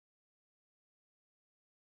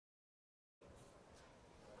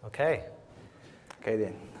Okay. Okay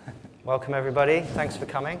then. Welcome everybody. Thanks for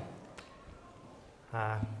coming.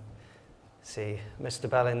 See, Mr.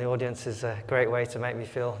 Bell in the audience is a great way to make me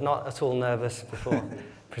feel not at all nervous before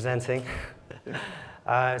presenting.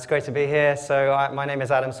 It's great to be here. So my name is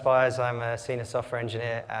Adam Spires. I'm a senior software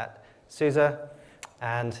engineer at SUSE,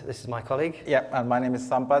 and this is my colleague. Yeah, and my name is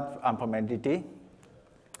Sampath. I'm from NTT.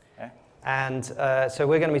 And so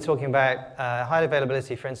we're going to be talking about high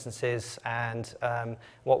availability for instances and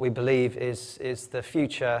what we believe is the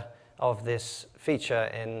future of this feature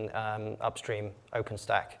in Upstream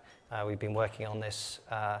OpenStack. We've been working on this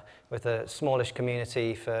with a smallish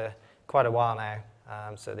community for quite a while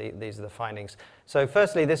now. So these are the findings. So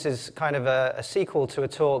firstly, this is kind of a sequel to a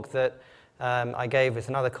talk that I gave with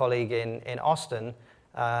another colleague in Austin.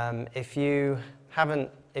 If you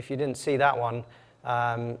didn't see that one,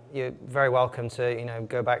 you're very welcome to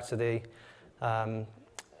go back to the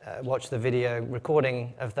watch the video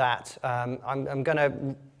recording of that. I'm going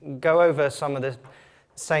to go over some of the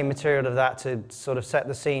same material of that to sort of set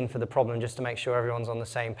the scene for the problem, just to make sure everyone's on the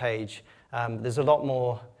same page. There's a lot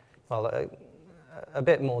more, well, a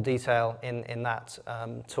bit more detail in that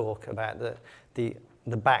talk about the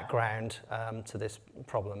background to this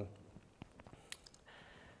problem.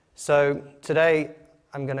 So today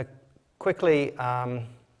I'm going to quickly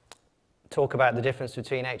talk about the difference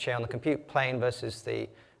between HA on the compute plane versus the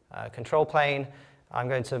control plane. I'm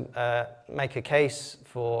going to make a case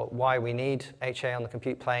for why we need HA on the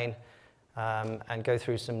compute plane and go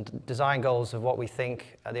through some design goals of what we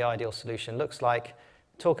think the ideal solution looks like.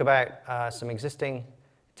 Talk about some existing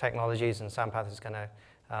technologies, and Sampath is going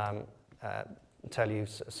to tell you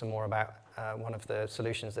some more about one of the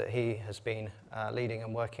solutions that he has been leading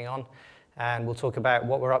and working on. And we'll talk about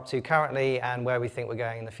what we're up to currently and where we think we're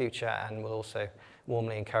going in the future, and we'll also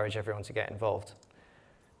warmly encourage everyone to get involved.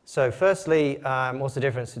 So firstly, what's the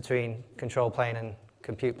difference between control plane and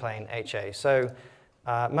compute plane HA? So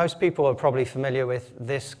most people are probably familiar with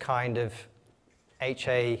this kind of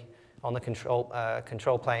HA on the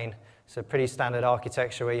control plane. It's a pretty standard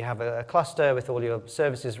architecture where you have a cluster with all your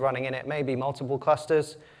services running in it, maybe multiple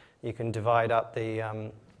clusters. You can divide up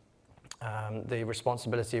the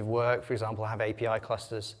responsibility of work. For example, have API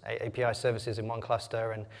clusters, API services in one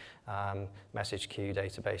cluster, and message queue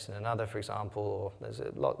database in another, for example. Or there's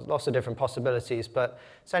lots of different possibilities, but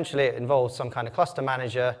essentially it involves some kind of cluster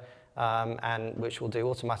manager, and which will do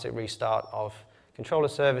automatic restart of controller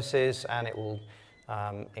services, and it will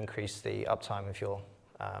increase the uptime of your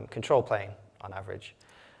control plane on average.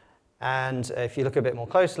 And if you look a bit more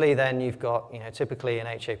closely, then you've got, typically an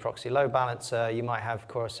HA proxy load balancer. You might have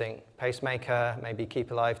CoreSync Pacemaker, maybe Keep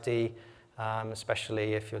Alive D,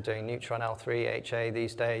 especially if you're doing Neutron L3 HA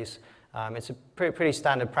these days. It's a pretty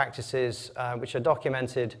standard practices, which are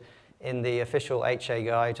documented in the official HA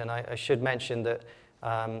guide. And I should mention that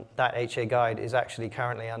that HA guide is actually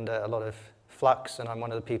currently under a lot of flux, and I'm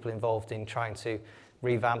one of the people involved in trying to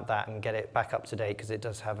revamp that and get it back up to date, because it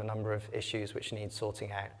does have a number of issues which need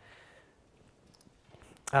sorting out.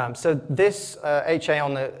 So this HA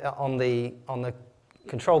on the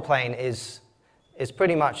control plane is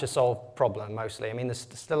pretty much a solved problem mostly. I mean, there's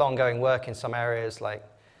still ongoing work in some areas like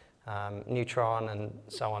Neutron and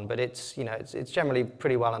so on, but it's generally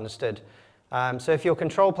pretty well understood. So if your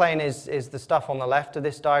control plane is the stuff on the left of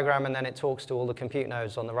this diagram, and then it talks to all the compute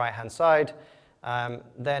nodes on the right-hand side,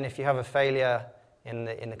 then if you have a failure in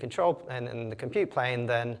the compute plane,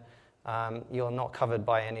 then you're not covered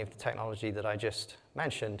by any of the technology that I just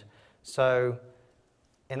mentioned. So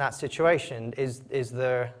in that situation, is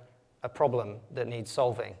there a problem that needs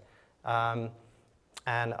solving? And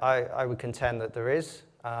I would contend that there is.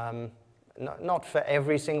 Not for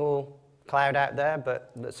every single cloud out there,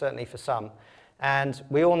 but certainly for some. And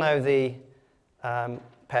we all know the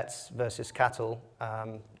pets versus cattle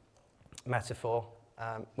metaphor,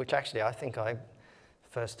 which actually I think I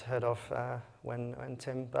first heard of when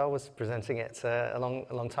Tim Bell was presenting it a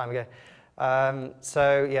long time ago.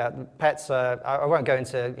 So yeah, pets. I won't go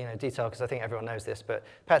into detail because I think everyone knows this, but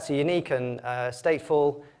pets are unique and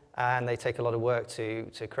stateful, and they take a lot of work to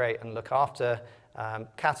create and look after.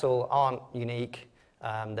 Cattle aren't unique.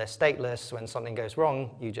 They're stateless. When something goes wrong,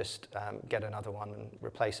 you just get another one and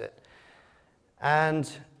replace it.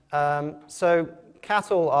 And so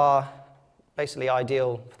cattle are basically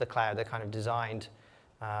ideal for the cloud. They're kind of designed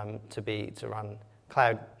to run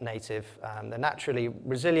cloud native. They're naturally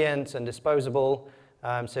resilient and disposable.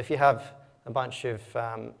 So if you have a bunch of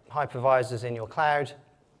hypervisors in your cloud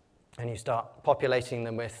and you start populating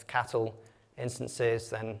them with cattle instances,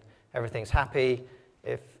 then everything's happy.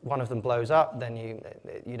 If one of them blows up, then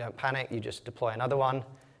you don't panic, you just deploy another one.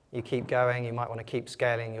 you keep going. You might want to keep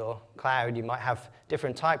scaling your cloud. You might have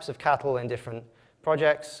different types of cattle in different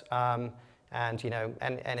projects, and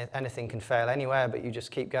anything can fail anywhere, but you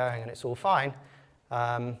just keep going and it's all fine.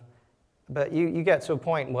 But you get to a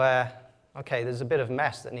point where, okay, there's a bit of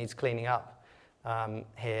mess that needs cleaning up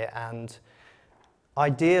here, and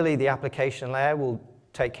ideally the application layer will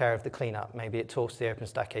take care of the cleanup. Maybe it talks to the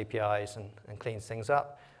OpenStack APIs and cleans things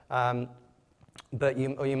up. But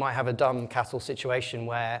you might have a dumb cattle situation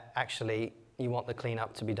where actually you want the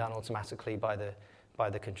cleanup to be done automatically by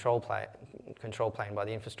the control plane, by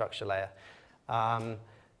the infrastructure layer.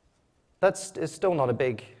 It's still not a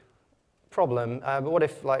big problem. But what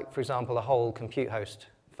if, like, for example, a whole compute host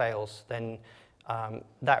fails? Then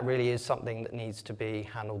that really is something that needs to be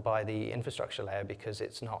handled by the infrastructure layer, because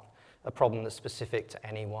it's not a problem that's specific to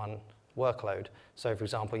any one workload. So, for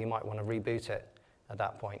example, you might want to reboot it at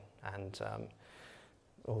that point, and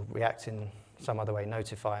or react in some other way,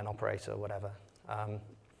 notify an operator or whatever.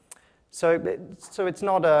 So it's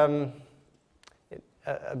not a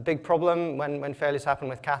big problem when failures happen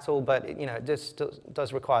with cattle, but it just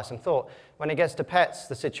does require some thought. When it gets to pets,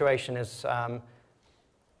 the situation is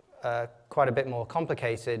quite a bit more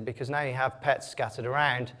complicated, because now you have pets scattered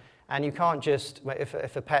around, and you can't just,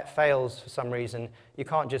 if a pet fails for some reason, you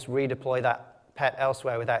can't just redeploy that pet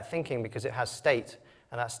elsewhere without thinking, because it has state,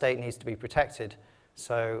 and that state needs to be protected.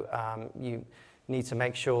 So you need to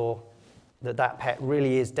make sure that that pet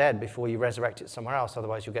really is dead before you resurrect it somewhere else.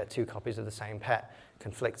 Otherwise, you'll get two copies of the same pet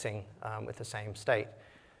conflicting with the same state.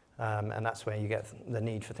 And that's where you get the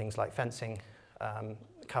need for things like fencing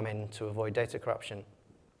come in to avoid data corruption.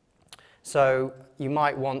 So you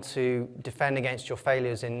might want to defend against your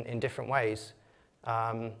failures in different ways.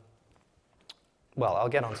 Well, I'll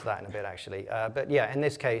get onto that in a bit, actually. But yeah, in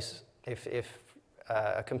this case, if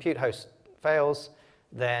a compute host fails,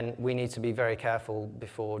 then we need to be very careful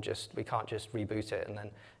before we can't just reboot it and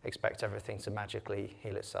then expect everything to magically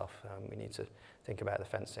heal itself. We need to think about the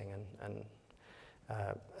fencing and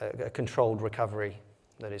a controlled recovery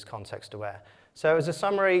that is context aware. So as a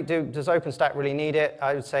summary, does OpenStack really need it?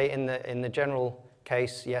 I would say in the general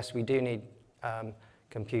case, yes, we do need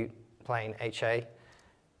compute plane HA.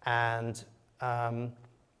 And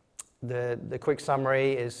the quick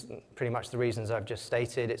summary is pretty much the reasons I've just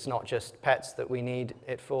stated. It's not just pets that we need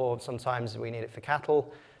it for. Sometimes we need it for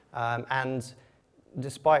cattle. And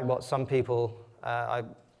despite what some people, I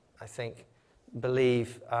think,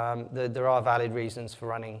 believe, there are valid reasons for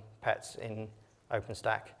running pets in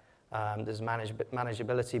OpenStack. There's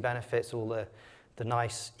manageability benefits, all the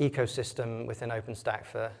nice ecosystem within OpenStack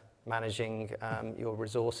for managing your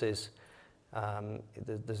resources.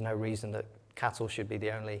 There's no reason that cattle should be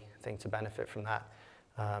the only thing to benefit from that.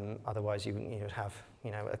 Otherwise, you would have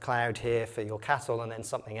a cloud here for your cattle and then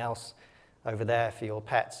something else over there for your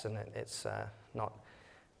pets, and it's not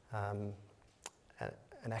an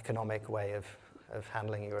economic way of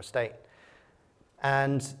handling your estate.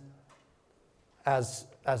 And as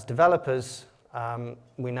developers,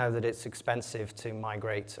 we know that it's expensive to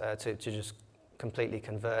migrate, to just completely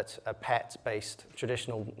convert a pet-based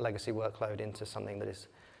traditional legacy workload into something that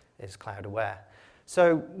is cloud aware.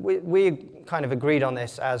 So we kind of agreed on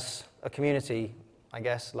this as a community, I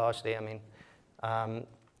guess, largely, a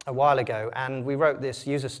while ago. And we wrote this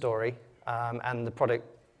user story, and the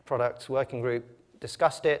product working group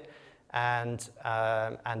discussed it and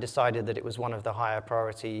decided that it was one of the higher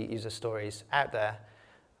priority user stories out there.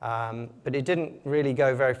 But it didn't really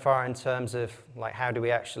go very far in terms of like how do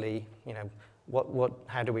we actually,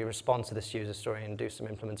 how do we respond to this user story and do some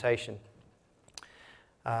implementation.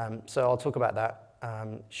 So I'll talk about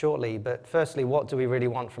that shortly, but firstly, what do we really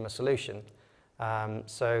want from a solution?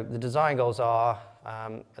 So the design goals are,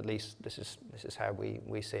 at least this is how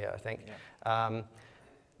we see it, I think. Yeah.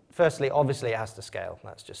 Firstly, obviously, it has to scale.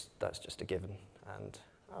 That's just a given. And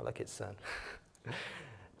oh, look, it's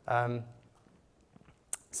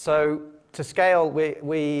so to scale,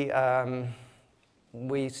 we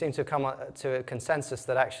seem to have come to a consensus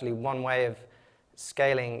that actually one way of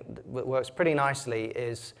scaling that works pretty nicely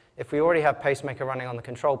is if we already have Pacemaker running on the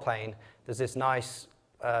control plane, there's this nice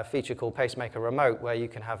feature called Pacemaker Remote, where you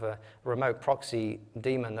can have a remote proxy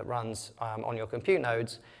daemon that runs on your compute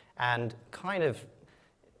nodes and kind of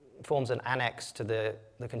forms an annex to the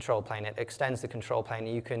control plane. It extends the control plane.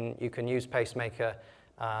 You can use Pacemaker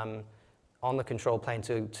on the control plane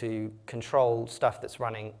to control stuff that's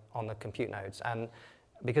running on the compute nodes. And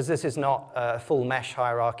because this is not a full mesh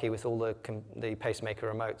hierarchy with all the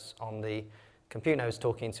Pacemaker remotes on the compute nodes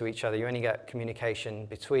talking to each other, you only get communication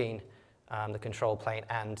between the control plane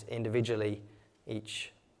and individually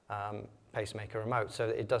each Pacemaker remote. So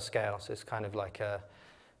it does scale. So it's kind of like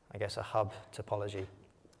I guess, a hub topology.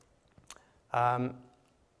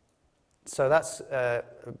 So that's a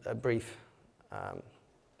brief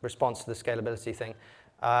response to the scalability thing.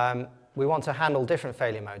 We want to handle different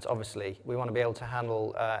failure modes, obviously. We want to be able to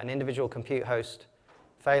handle an individual compute host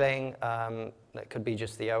failing. That could be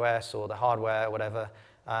just the OS or the hardware, or whatever.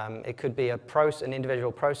 It could be an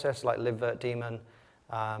individual process like libvirt-daemon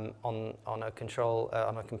on a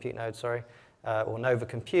compute node, sorry, or Nova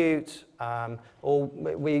Compute. Or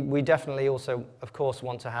we definitely also, of course,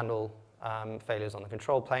 want to handle failures on the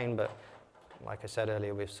control plane, but like I said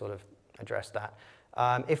earlier, we've sort of addressed that.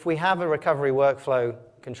 If we have a recovery workflow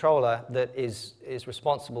controller that is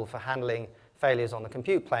responsible for handling failures on the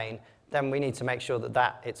compute plane, then we need to make sure that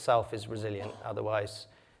that itself is resilient. Otherwise,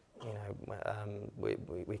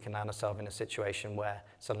 we can land ourselves in a situation where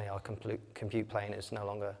suddenly our compute plane is no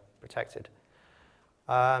longer protected.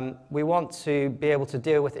 We want to be able to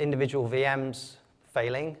deal with individual VMs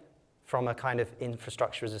failing from a kind of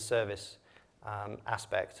infrastructure as a service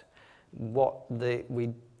aspect. What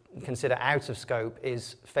we consider out of scope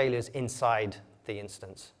is failures inside the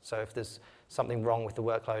instance. So if there's something wrong with the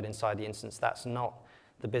workload inside the instance, that's not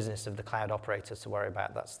the business of the cloud operators to worry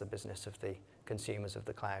about. That's the business of the consumers of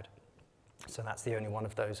the cloud. So that's the only one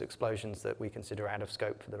of those explosions that we consider out of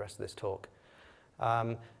scope for the rest of this talk.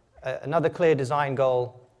 Another clear design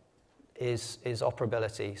goal is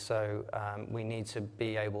operability. So we need to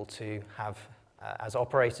be able to have, as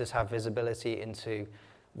operators, have visibility into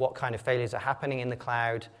what kind of failures are happening in the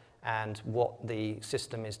cloud and what the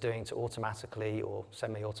system is doing to automatically or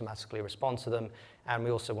semi-automatically respond to them. And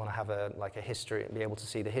we also want to have a history, be able to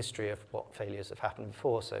see the history of what failures have happened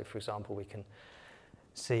before. So, for example, we can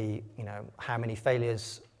see, how many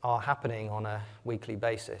failures are happening on a weekly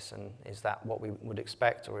basis, and is that what we would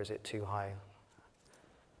expect, or is it too high?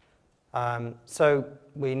 So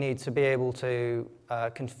we need to be able to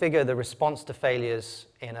configure the response to failures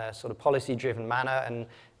in a sort of policy-driven manner, and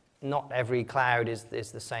not every cloud is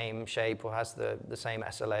the same shape or has the same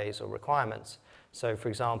SLAs or requirements. So, for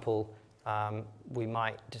example, we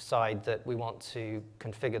might decide that we want to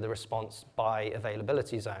configure the response by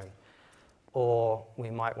availability zone, or we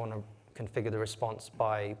might want to configure the response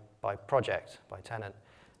by project, by tenant,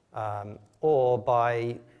 or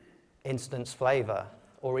by instance flavor,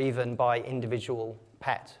 or even by individual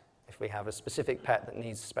pet. If we have a specific pet that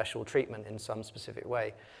needs special treatment in some specific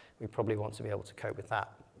way, we probably want to be able to cope with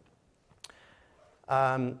that.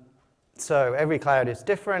 So every cloud is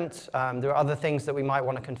different. There are other things that we might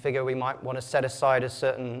want to configure. We might want to set aside a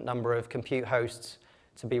certain number of compute hosts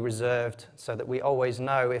to be reserved so that we always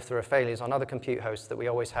know if there are failures on other compute hosts, that we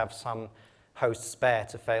always have some host spare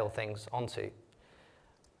to fail things onto.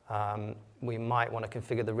 We might want to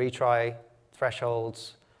configure the retry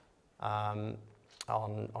thresholds on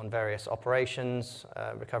various operations,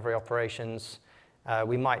 recovery operations.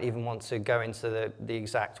 We might even want to go into the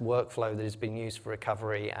exact workflow that is being used for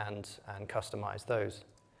recovery and customize those.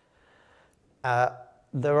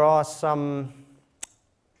 There are some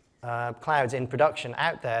clouds in production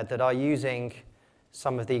out there that are using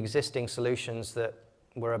some of the existing solutions that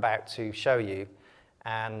we're about to show you,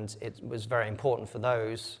 and it was very important for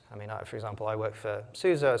those. I mean, for example, I work for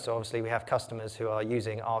SUSE, so obviously we have customers who are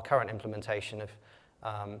using our current implementation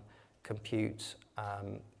of compute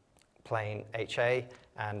plane HA,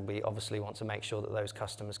 and we obviously want to make sure that those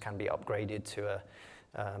customers can be upgraded to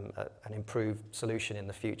an improved solution in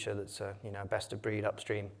the future that's a best of breed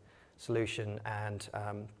upstream solution. And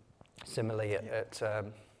similarly at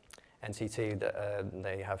NC2,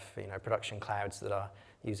 they have production clouds that are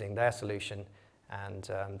using their solution, and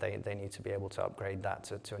they need to be able to upgrade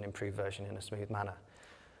that to an improved version in a smooth manner.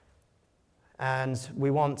 And we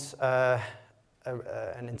want a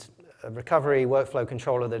recovery workflow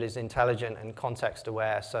controller that is intelligent and context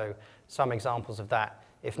aware. So some examples of that: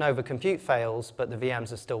 if Nova Compute fails, but the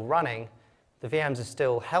VMs are still running, the VMs are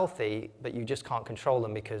still healthy, but you just can't control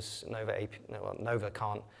them because Nova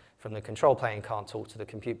can't, from the control plane, can't talk to the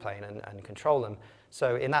compute plane and control them.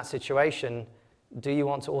 So in that situation, do you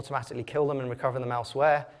want to automatically kill them and recover them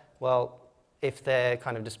elsewhere? Well, if they're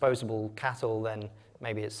kind of disposable cattle, then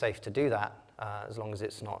maybe it's safe to do that, as long as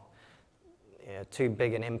it's not too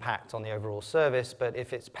big an impact on the overall service. But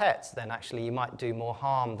if it's pets, then actually you might do more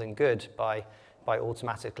harm than good by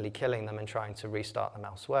automatically killing them and trying to restart them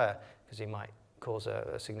elsewhere, because you might cause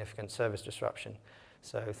a significant service disruption.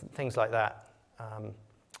 So things like that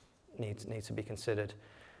need to be considered.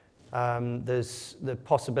 There's the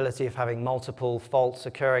possibility of having multiple faults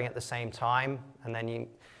occurring at the same time, and then you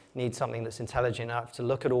need something that's intelligent enough to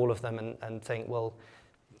look at all of them and think, well,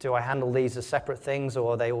 do I handle these as separate things,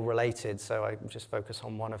 or are they all related? So I just focus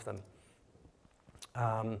on one of them.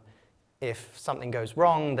 If something goes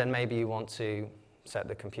wrong, then maybe you want to set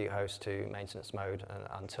the compute host to maintenance mode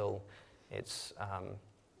until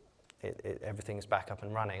everything's back up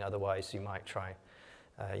and running. Otherwise, you might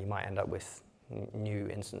end up with new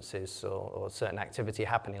instances or certain activity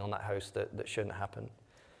happening on that host that shouldn't happen.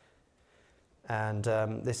 And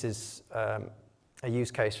this is a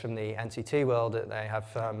use case from the NTT world that they have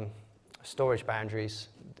storage boundaries.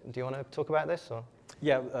 Do you want to talk about this? Or?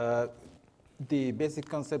 Yeah, the basic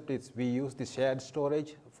concept is we use the shared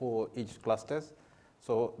storage for each clusters.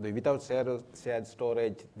 So without shared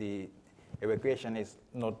storage, the evacuation is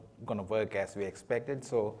not going to work as we expected.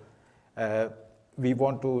 So we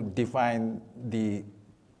want to define the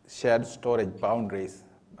shared storage boundaries.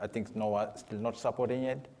 I think Nova still not supporting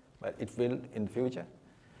it, but it will in the future.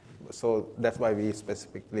 So that's why we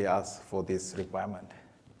specifically asked for this requirement.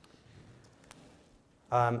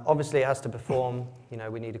 Obviously, it has to perform.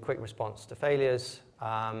 We need a quick response to failures.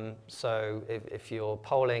 So if you're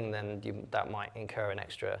polling, then that might incur an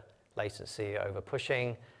extra latency over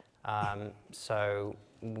pushing. So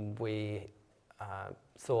we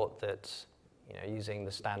thought that using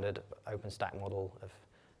the standard OpenStack model of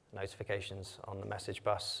notifications on the message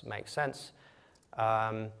bus makes sense.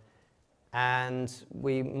 And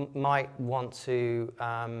we might want to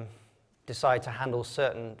decide to handle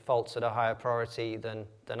certain faults at a higher priority than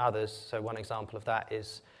others. So one example of that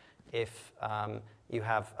is if you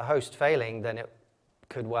have a host failing, then it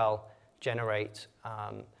could well generate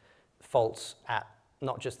faults at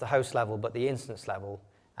not just the host level, but the instance level.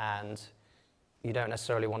 And you don't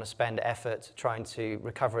necessarily want to spend effort trying to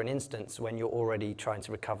recover an instance when you're already trying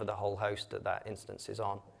to recover the whole host that instance is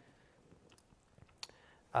on.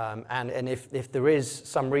 And if there is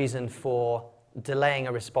some reason for delaying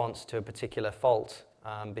a response to a particular fault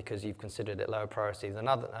because you've considered it lower priority than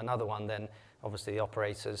another one, then obviously the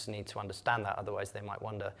operators need to understand that. Otherwise, they might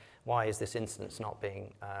wonder, why is this instance not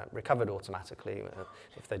being recovered automatically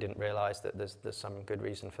if they didn't realize that there's some good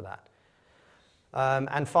reason for that.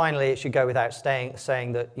 And finally, it should go without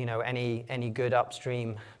saying that any good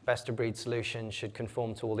upstream best-of-breed solution should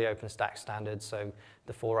conform to all the OpenStack standards. So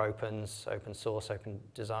the 4 opens: open source, open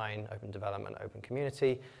design, open development, open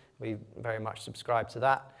community. We very much subscribe to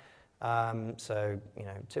that. So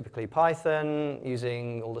typically Python,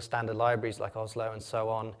 using all the standard libraries like Oslo and so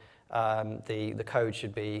on. The code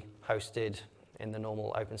should be hosted in the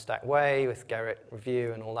normal OpenStack way with Gerrit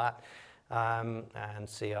review and all that, and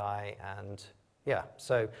CI and yeah.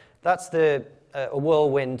 So that's a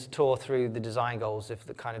whirlwind tour through the design goals of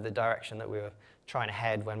the kind of the direction that we were trying to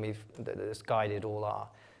head when that's guided all our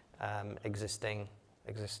existing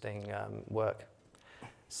work.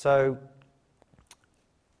 So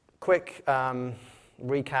quick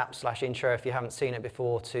recap / intro, if you haven't seen it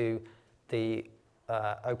before, to the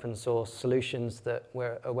open source solutions that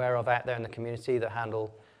we're aware of out there in the community that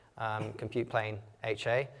handle compute plane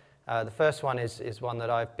HA. The first one is one that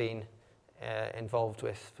I've been involved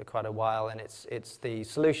with for quite a while, and it's the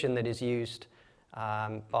solution that is used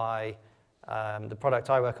by the product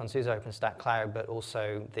I work on, SUSE OpenStack Cloud, but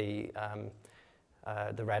also the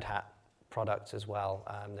Red Hat product as well.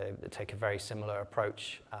 They take a very similar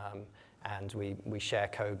approach, and we share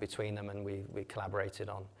code between them, and we collaborated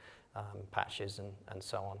on patches and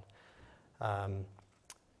so on.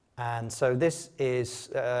 And so this is,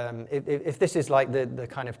 if this is like the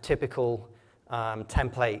kind of typical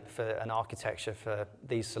template for an architecture for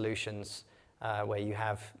these solutions, where you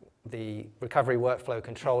have the recovery workflow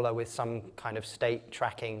controller with some kind of state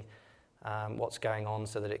tracking what's going on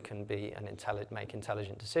so that it can be make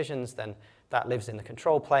intelligent decisions, then that lives in the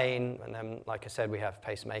control plane. And then, like I said, we have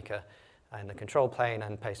Pacemaker in the control plane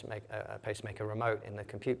and Pacemaker remote in the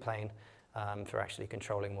compute plane for actually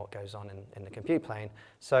controlling what goes on in the compute plane.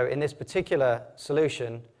 So in this particular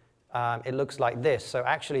solution, it looks like this. So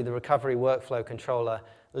actually, the recovery workflow controller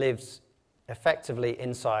lives effectively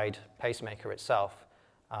inside Pacemaker itself.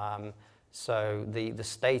 So the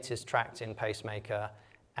state is tracked in Pacemaker,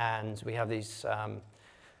 and we have these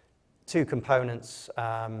 2 components.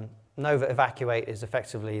 Nova Evacuate is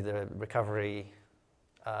effectively the recovery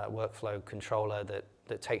workflow controller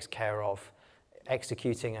that takes care of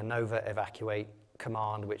executing a Nova Evacuate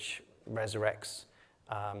command, which resurrects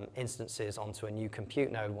instances onto a new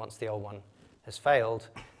compute node once the old one has failed.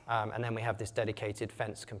 And then we have this dedicated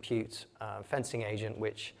fence compute fencing agent,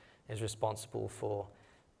 which is responsible for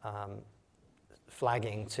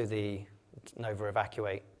flagging to the Nova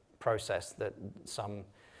Evacuate process that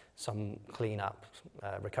some cleanup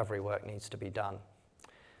recovery work needs to be done.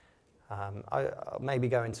 I'll maybe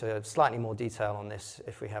go into slightly more detail on this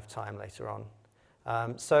if we have time later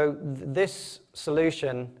on. So this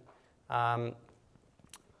solution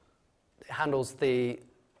handles the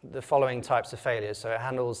following types of failures. So it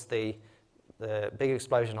handles the big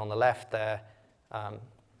explosion on the left there,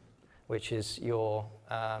 which is your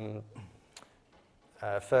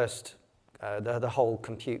first, the whole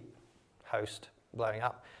compute host blowing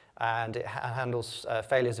up. And it handles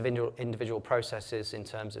failures of individual processes in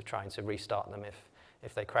terms of trying to restart them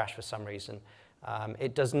if they crash for some reason.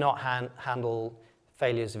 It does not handle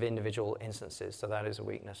failures of individual instances, so that is a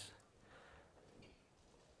weakness.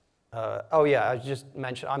 Oh yeah, I just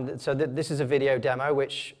mentioned, this is a video demo,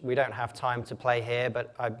 which we don't have time to play here,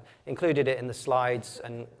 but I included it in the slides,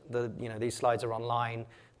 and these slides are online.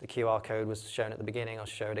 The QR code was shown at the beginning. I'll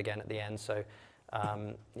show it again at the end. So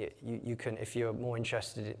you can, if you're more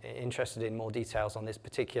interested in more details on this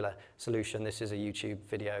particular solution, this is a YouTube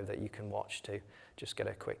video that you can watch to just get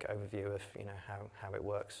a quick overview of how it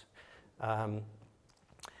works.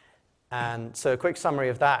 And so a quick summary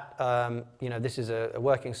of that, this is a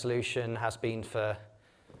working solution, has been for,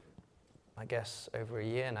 I guess, over a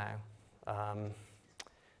year now,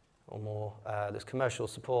 or more. There's commercial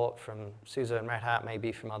support from SUSE and Red Hat,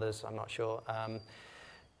 maybe from others, I'm not sure.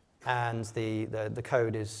 And the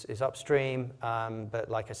code is upstream, but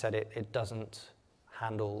like I said, it doesn't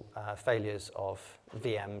handle failures of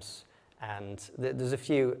VMs. And there's a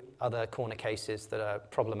few other corner cases that are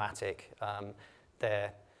problematic.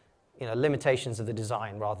 They're limitations of the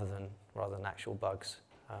design rather than actual bugs.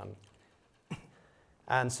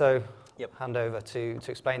 And so, hand over to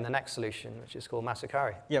explain the next solution, which is called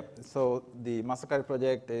Masakari. Yep. So the Masakari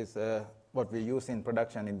project is what we use in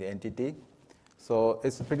production in the entity. So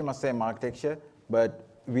it's pretty much same architecture, but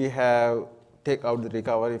we have take out the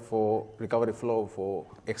recovery flow for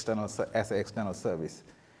as an external service.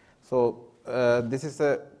 So this is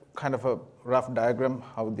a kind of a rough diagram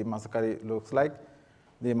how the Masakari looks like.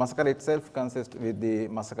 The Masakari itself consists with the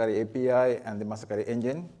Masakari API and the Masakari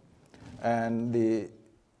engine. And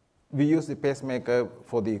we use the Pacemaker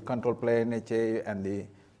for the control plane HA, and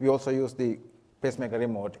we also use the Pacemaker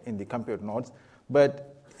remote in the compute nodes.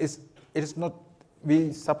 But it is not,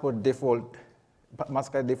 we support default,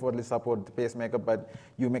 Masakari defaultly support the Pacemaker, but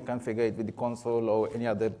you may configure it with the console or any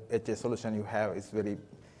other HA solution you have. It's very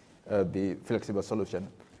the flexible solution.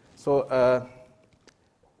 So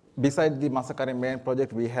beside the Masakari main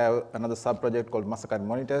project, we have another sub-project called Masakari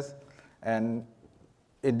monitors. And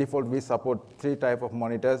in default, we support 3 types of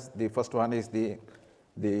monitors. The first one is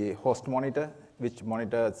the host monitor, which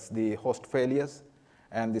monitors the host failures.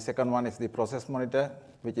 And the second one is the process monitor,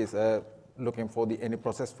 which is looking for any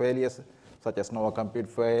process failures, such as Nova Compute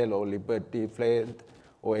fail or Liberty failed,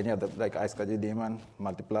 or any other, like iSCSI daemon,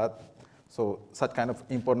 multiplot. So such kind of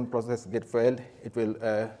important process get failed, it will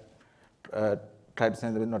try to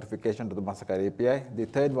send the notification to the Masakari API. The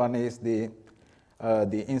third one is the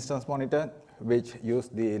instance monitor, which use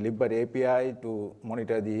the Liberty API to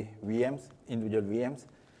monitor the VMs, individual VMs.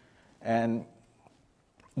 And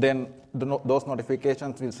then those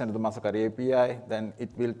notifications will send to the Masakari API. Then it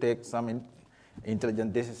will take some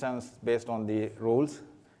intelligent decisions based on the rules,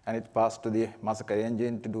 and it passed to the Masakari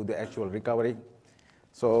engine to do the actual recovery.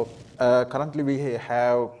 So currently we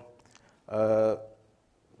have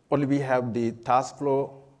we have the task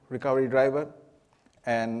flow recovery driver,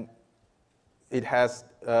 and it has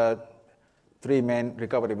 3 main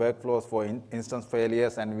recovery workflows for instance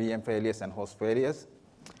failures and VM failures and host failures.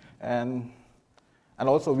 And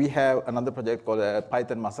also we have another project called a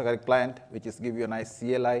Python Masakari client, which is give you a nice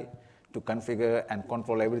CLI to configure and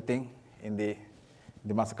control everything in the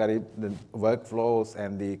Masakari, the workflows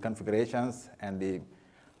and the configurations and the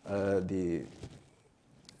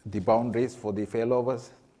boundaries for the failovers.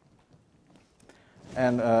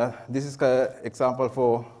 And this is an example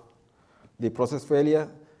for the process failure.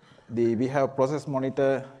 We have process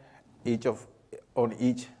monitor on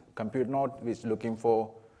each compute node, which is looking for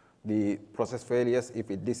the process failures. If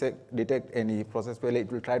it detect any process failure,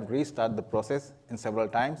 it will try to restart the process in several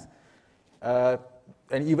times.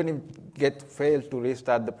 And even if it failed to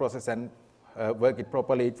restart the process and work it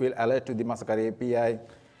properly, it will alert to the Masakari API,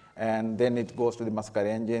 and then it goes to the Masakari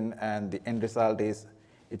engine, and the end result is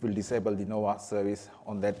it will disable the Nova service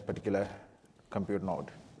on that particular compute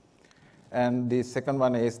node. And the second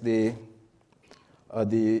one is the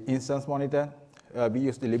instance monitor. We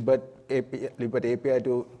use the Liberty API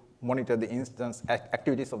to monitor the instance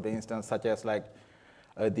activities of the instance, such as like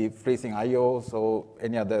the freezing IOs or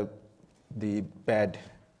any other the bad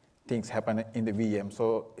things happen in the VM.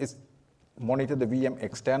 So it's monitor the VM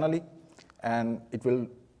externally, and it will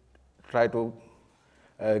try to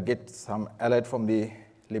get some alert from the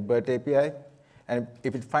Liberty API. And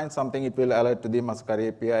if it finds something, it will alert to the Masakari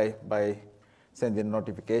API by sending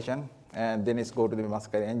notification. And then it's go to the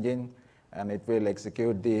Masakari engine and it will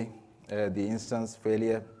execute the instance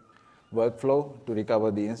failure workflow to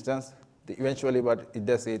recover the instance. Eventually, what it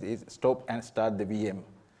does is stop and start the VM,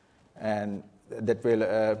 and that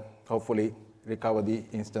will hopefully recover the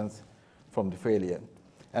instance from the failure.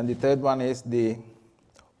 And the third one is the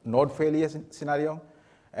node failure scenario.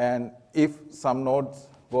 And if some nodes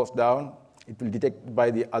goes down, it will detect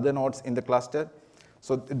by the other nodes in the cluster.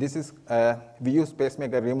 So this is, we use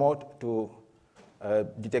Pacemaker remote to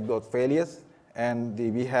detect those failures. And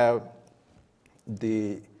we have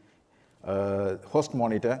the host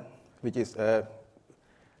monitor, which is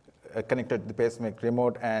connected to the Pacemaker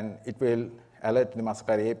remote, and it will alert the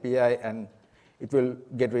Masakari API, and it will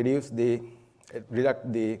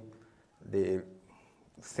reduct the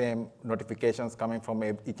same notifications coming from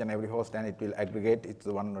each and every host, and it will aggregate it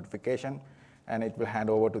to one notification, and it will hand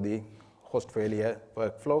over to the host failure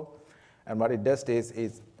workflow. And what it does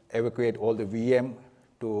is evacuate all the VM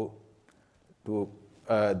to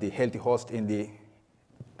the healthy host in the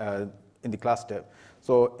cluster.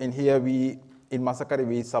 So in here, in Masakari,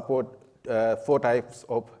 we support 4 types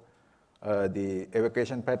of the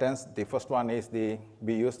evacuation patterns. The first one is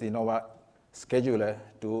we use the Nova scheduler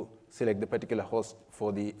to select the particular host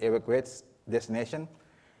for the evacuates destination.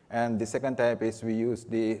 And the second type is we use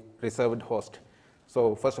the reserved host.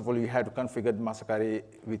 So first of all, you have to configure Masakari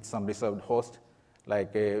with some reserved host.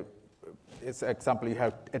 Like, it's example, you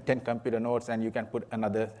have 10 computer nodes, and you can put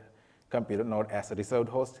another computer node as a reserved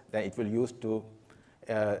host. Then it will use to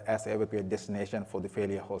as evacuate destination for the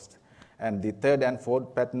failure host. And the third and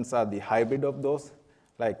fourth patterns are the hybrid of those.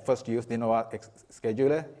 Like, first use the Nova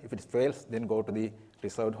scheduler. If it fails, then go to the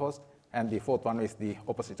reserved host. And the fourth one is the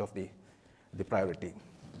opposite of the priority.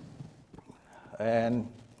 And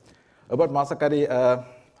about Masakari,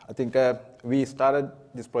 I think we started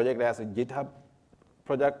this project as a GitHub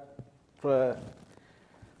project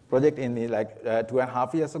in the,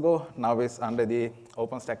 2.5 years ago. Now it's under the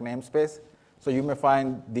OpenStack namespace. So you may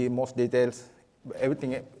find the most details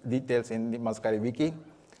in the Masakari wiki.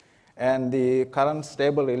 And the current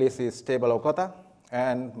stable release is stable Okata.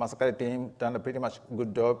 And Masakari team done a pretty much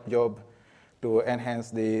good job to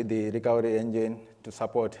enhance the recovery engine to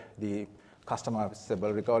support the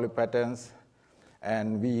customizable recovery patterns.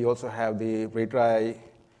 And we also have the retry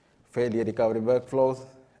failure recovery workflows.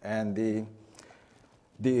 And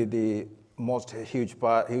the most huge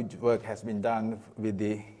work has been done with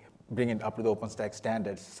the bringing it up to the OpenStack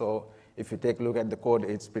standards. So if you take a look at the code,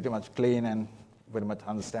 it's pretty much clean and very much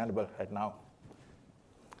understandable right now.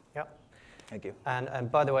 Yep. Thank you. And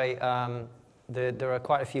by the way, there are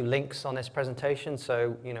quite a few links on this presentation.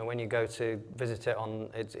 So when you go to visit it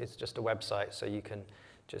it's just a website, so you can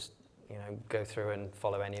just go through and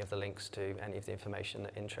follow any of the links to any of the information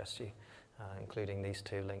that interests you, including these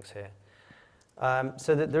 2 links here.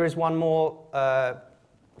 So there is one more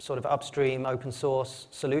sort of upstream open source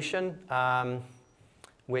solution,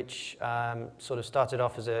 which sort of started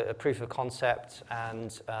off as a proof of concept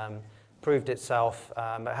and proved itself,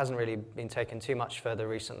 but hasn't really been taken too much further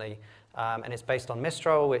recently. And it's based on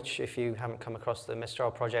Mistral, which, if you haven't come across the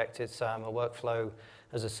Mistral project, it's a workflow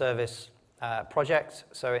as a service project.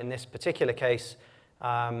 So in this particular case,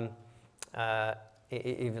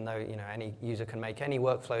 even though any user can make any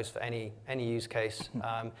workflows for any use case,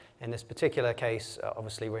 in this particular case,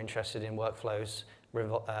 obviously we're interested in workflows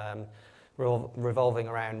revolving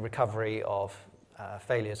around recovery of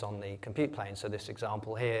failures on the compute plane. So this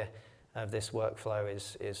example here of this workflow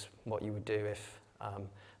is what you would do if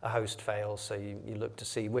a host fails. So you look to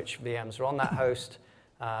see which VMs are on that host,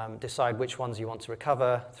 decide which ones you want to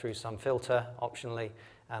recover through some filter optionally,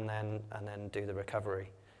 and then do the recovery.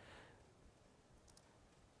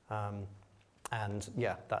 And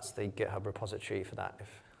yeah, that's the GitHub repository for that if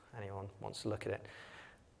anyone wants to look at it.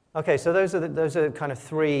 Okay, so those are kind of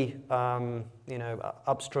 3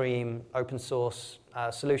 upstream open source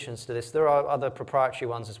solutions to this. There are other proprietary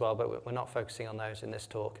ones as well, but we're not focusing on those in this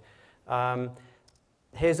talk.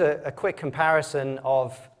 Here's a quick comparison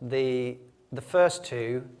of the first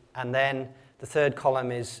 2, and then the third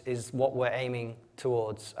column is what we're aiming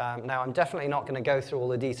towards. Now, I'm definitely not going to go through all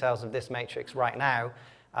the details of this matrix right now.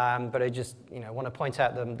 But I just want to point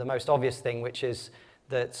out the most obvious thing, which is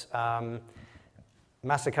that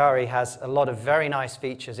Masakari has a lot of very nice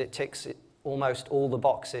features. It ticks almost all the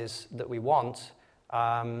boxes that we want.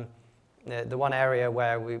 The one area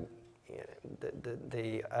where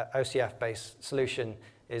the OCF-based solution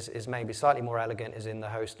is maybe slightly more elegant is in the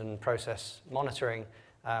host and process monitoring,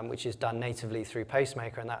 which is done natively through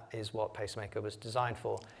Pacemaker, and that is what Pacemaker was designed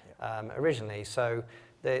for originally. So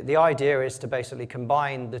the idea is to basically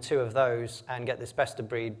combine the 2 of those and get this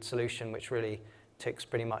best-of-breed solution, which really ticks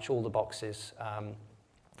pretty much all the boxes,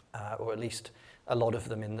 or at least a lot of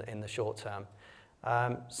them in the short term.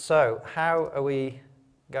 So how are we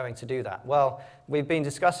going to do that? Well, we've been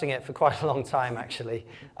discussing it for quite a long time, actually,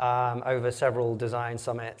 over several design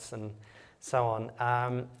summits and so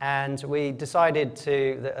on. And we decided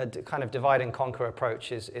a kind of divide and conquer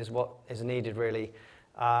approach is what is needed, really.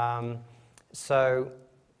 So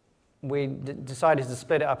we decided to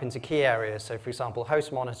split it up into key areas. So, for example,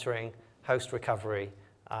 host monitoring, host recovery,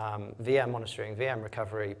 VM monitoring, VM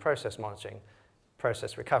recovery, process monitoring,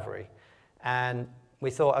 process recovery. And we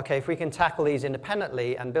thought, okay, if we can tackle these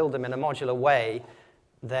independently and build them in a modular way,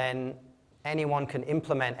 then anyone can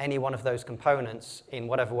implement any one of those components in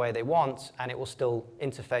whatever way they want, and it will still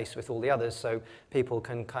interface with all the others, so people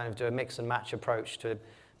can kind of do a mix and match approach to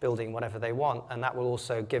building whatever they want, and that will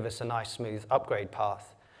also give us a nice, smooth upgrade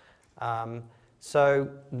path. So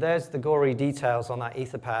there's the gory details on that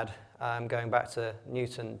Etherpad, going back to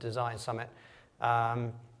Newton Design Summit.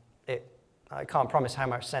 I can't promise how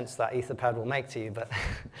much sense that Etherpad will make to you, but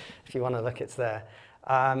if you want to look, it's there.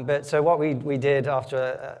 But so what we did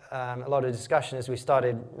after a lot of discussion is we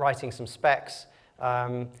started writing some specs.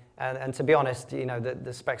 And to be honest, you know,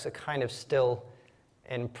 the specs are kind of still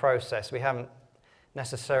in process. We haven't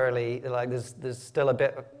necessarily, like, there's still a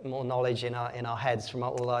bit more knowledge in our heads from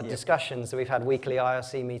all our discussions. So we've had weekly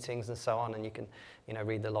IRC meetings and so on, and you can, you know,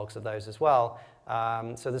 read the logs of those as well.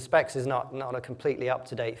 So the specs is not a completely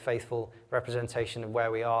up-to-date, faithful representation of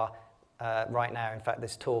where we are right now. In fact,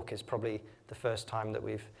 this talk is probably the first time that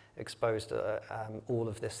we've exposed all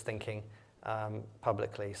of this thinking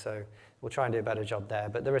publicly. So we'll try and do a better job there.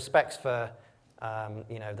 But there are specs for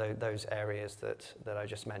you know, those areas that I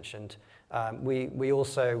just mentioned. We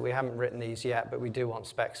haven't written these yet, but we do want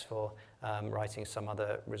specs for writing some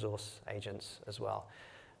other resource agents as well.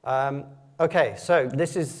 Okay, so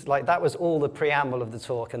this is that was all the preamble of the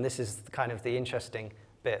talk, and this is kind of the interesting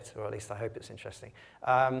bit, or at least I hope it's interesting.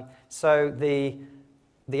 So the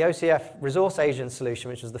OCF resource agent solution,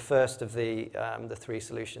 which was the first of the three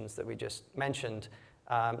solutions that we just mentioned,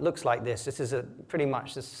 looks like this. This is pretty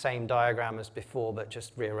much the same diagram as before, but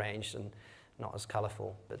just rearranged and not as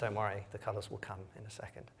colorful. But don't worry, the colors will come in a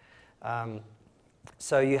second.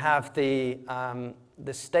 So you have the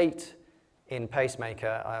state in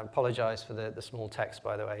Pacemaker. I apologize for the small text,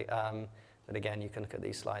 by the way. But again, you can look at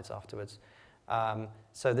these slides afterwards.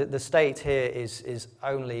 So the state here is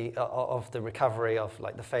only of the recovery of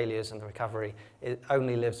the failures and the recovery. It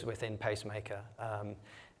only lives within Pacemaker.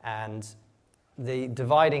 And the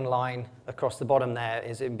dividing line across the bottom there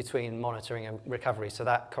is in between monitoring and recovery. So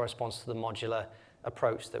that corresponds to the modular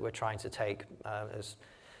approach that we're trying to take.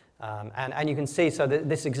 And you can see, so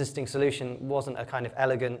this existing solution wasn't a kind of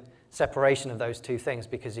elegant separation of those two things,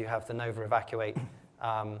 because you have the Nova evacuate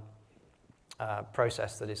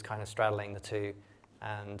process that is kind of straddling the two.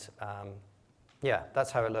 And yeah,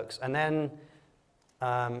 that's how it looks. And then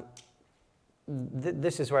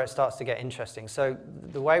this is where it starts to get interesting. So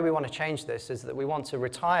the way we want to change this is that we want to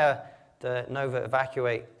retire the Nova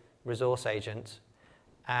evacuate resource agent,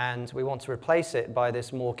 and we want to replace it by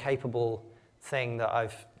this more capable thing that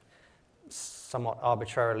I've somewhat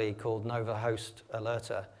arbitrarily called Nova host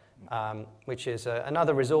alerter, which is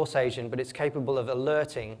another resource agent, but it's capable of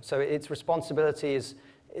alerting. So its responsibility is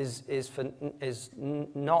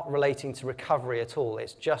not relating to recovery at all.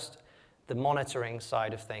 It's just the monitoring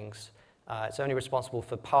side of things. It's only responsible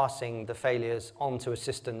for passing the failures onto a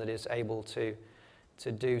system that is able to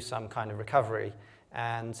do some kind of recovery.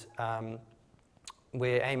 And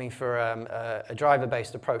we're aiming for a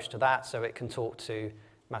driver-based approach to that, so it can talk to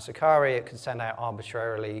Masakari, it can send out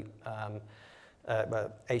arbitrarily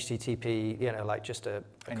HTTP, like just a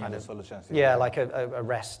kind of solutions. Yeah, like a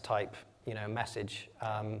REST type, message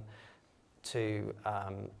to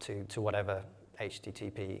whatever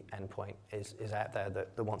HTTP endpoint is out there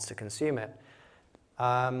that wants to consume it.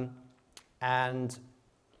 And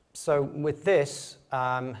so with this,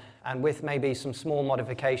 and with maybe some small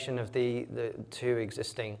modification of the two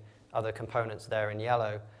existing other components there in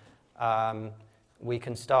yellow, we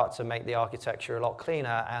can start to make the architecture a lot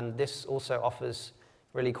cleaner, and this also offers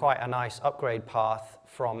really quite a nice upgrade path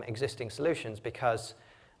from existing solutions, because,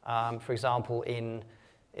 for example,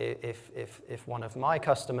 if one of my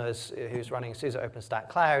customers who's running SUSE OpenStack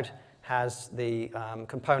Cloud has the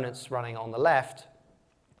components running on the left,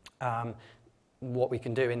 what we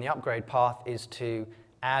can do in the upgrade path is to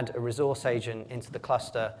add a resource agent into the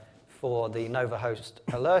cluster for the Nova host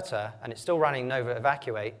alerter, and it's still running Nova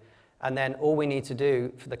evacuate. And then all we need to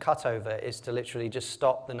do for the cutover is to literally just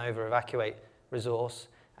stop the Nova evacuate resource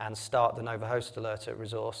and start the Nova host alerter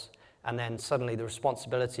resource. and then suddenly the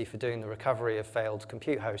responsibility for doing the recovery of failed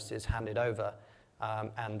compute hosts is handed over,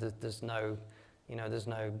 and there's no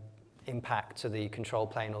impact to the control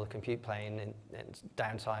plane or the compute plane in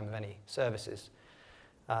downtime of any services.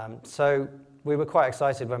 So we were quite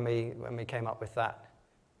excited when we came up with that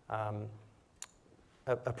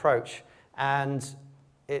approach, and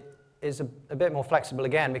it is a bit more flexible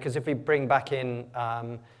again, because if we bring back in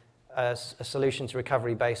a solution to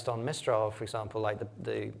recovery based on Mistral, for example, like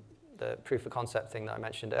the proof of concept thing that I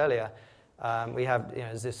mentioned earlier, we have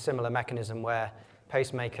there's this similar mechanism where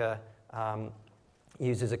Pacemaker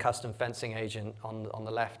uses a custom fencing agent on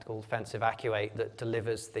the left called fence evacuate that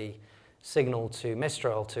delivers the signal to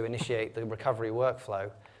Mistral to initiate the recovery workflow,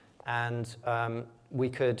 and we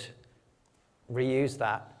could reuse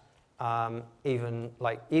that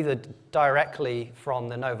either directly from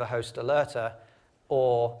the Nova host alerter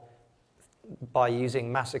or by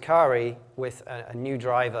using Masakari with a new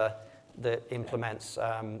driver that implements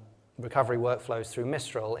recovery workflows through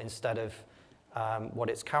Mistral instead of what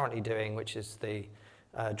it's currently doing, which is the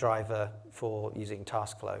driver for using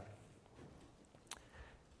TaskFlow.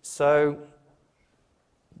 So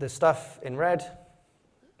the stuff in red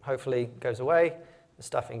hopefully goes away, the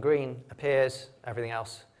stuff in green appears, everything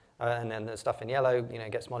else, and then the stuff in yellow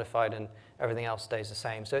gets modified and everything else stays the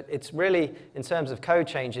same. So it's really, in terms of code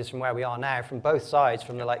changes from where we are now, from both sides,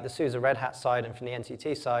 from the SUSE Red Hat side and from the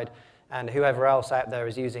NTT side, and whoever else out there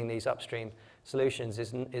is using these upstream solutions,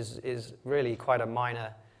 is really quite a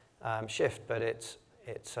minor shift, but it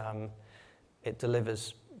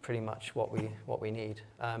delivers pretty much what we need.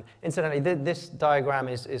 Incidentally, this diagram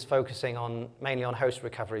is focusing mainly on host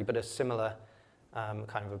recovery, but a similar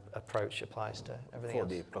kind of approach applies to everything else.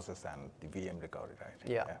 For the process and the VM recovery, right?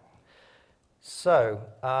 Yeah. So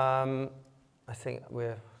I think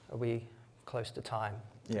are we close to time?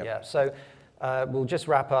 Yep. Yeah. So we'll just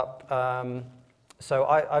wrap up. So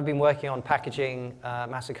I've been working on packaging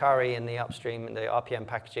Masakari in the Upstream, the RPM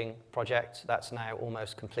packaging project. That's now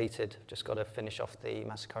almost completed. Just got to finish off the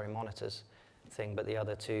Masakari monitors thing, but the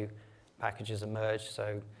other two packages are merged,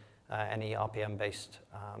 so any RPM-based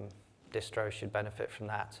distro should benefit from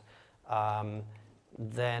that.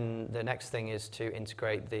 Then the next thing is to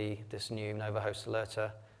integrate this new Nova host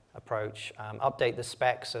alerter approach, update the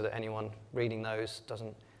specs so that anyone reading those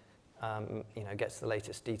doesn't, gets the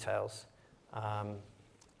latest details.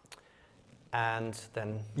 And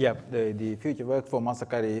then... Yeah, the future work for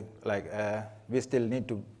Masakari, we still need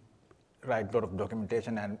to write a lot of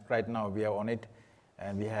documentation, and right now we are on it,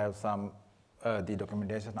 and we have some the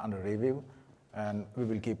documentation under review, and we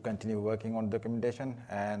will continue working on documentation.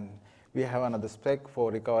 And we have another spec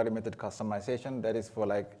for recovery method customization. That is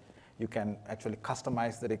for you can actually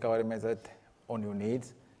customize the recovery method on your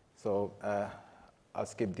needs. So I'll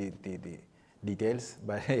skip the details,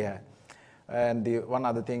 but yeah. And the one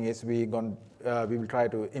other thing is we will try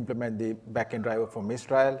to implement the backend driver for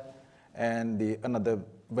Mistral. And another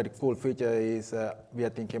very cool feature is we are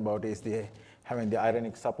thinking about is having the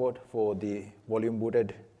ironic support for the volume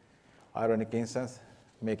booted ironic instance,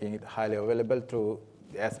 making it highly available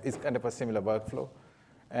it's kind of a similar workflow.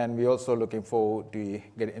 And we're also looking forward to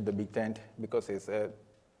getting in the big tent, because it's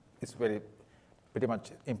pretty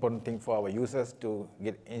much important thing for our users to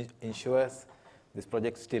ensures this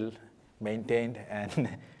project still maintained and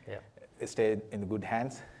stay in good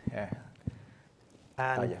hands. Yeah.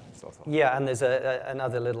 And and there's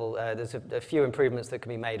another little, there's a few improvements that can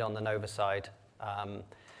be made on the Nova side,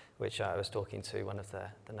 which I was talking to one of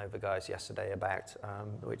the Nova guys yesterday about,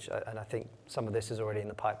 and I think some of this is already in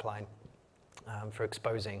the pipeline for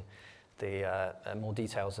exposing the more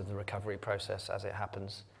details of the recovery process as it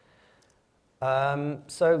happens.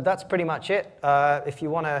 So that's pretty much it. If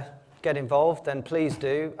you want to get involved, then please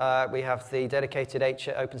do. We have the dedicated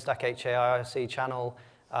OpenStack HA IRC channel.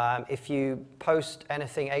 If you post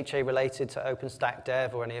anything HA related to OpenStack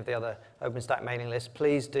Dev or any of the other OpenStack mailing lists,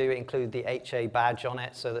 please do include the HA badge on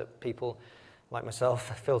it so that people like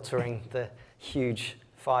myself filtering the huge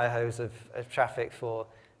fire hose of traffic for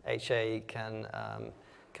HA can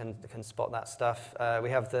spot that stuff. We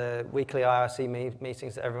have the weekly IRC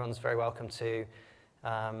meetings that everyone's very welcome to.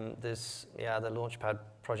 There's the Launchpad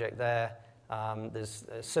project there. There's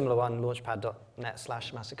a similar one,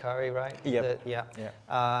 launchpad.net/masakari, right?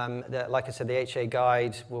 Yep. Like I said, the HA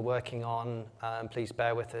guide we're working on. Please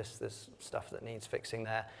bear with us. There's stuff that needs fixing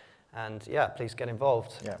there. And please get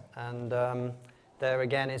involved. Yeah. And there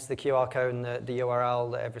again is the QR code and the URL.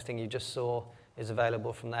 That everything you just saw is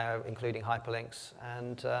available from there, including hyperlinks.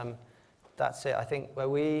 And that's it. I think, were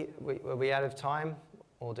we out of time?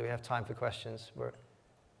 Or do we have time for questions?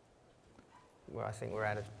 I think we're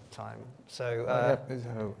out of time. So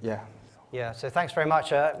yeah. yeah. So thanks very much.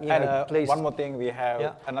 Please. One more thing, we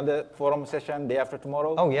have another forum session day after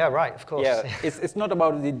tomorrow. Oh yeah, right. Of course. Yeah, it's not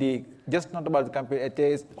about just not about the computer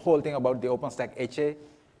HA. It's the whole thing about the OpenStack HA.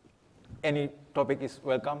 Any topic is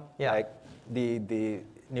welcome. Yeah. Like the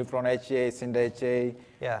Neutron HA, Cinder HA,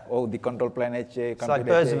 or the control plane HA. It's like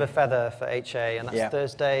birds of a feather for HA, and that's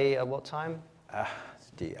Thursday at what time? I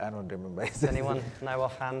don't remember. Does anyone know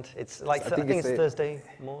offhand? It's like I think it's Thursday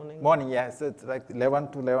morning. Morning, yeah. So it's like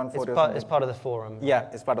 11 to 11:40. It's part of the forum. Yeah,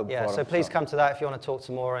 it's part of the forum. Yeah, so please come to that if you want to talk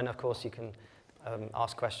to more, and of course you can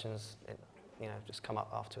ask questions. Just come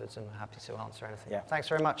up afterwards, and we're happy to answer anything. Yeah. Thanks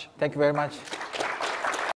very much. Thank you very much.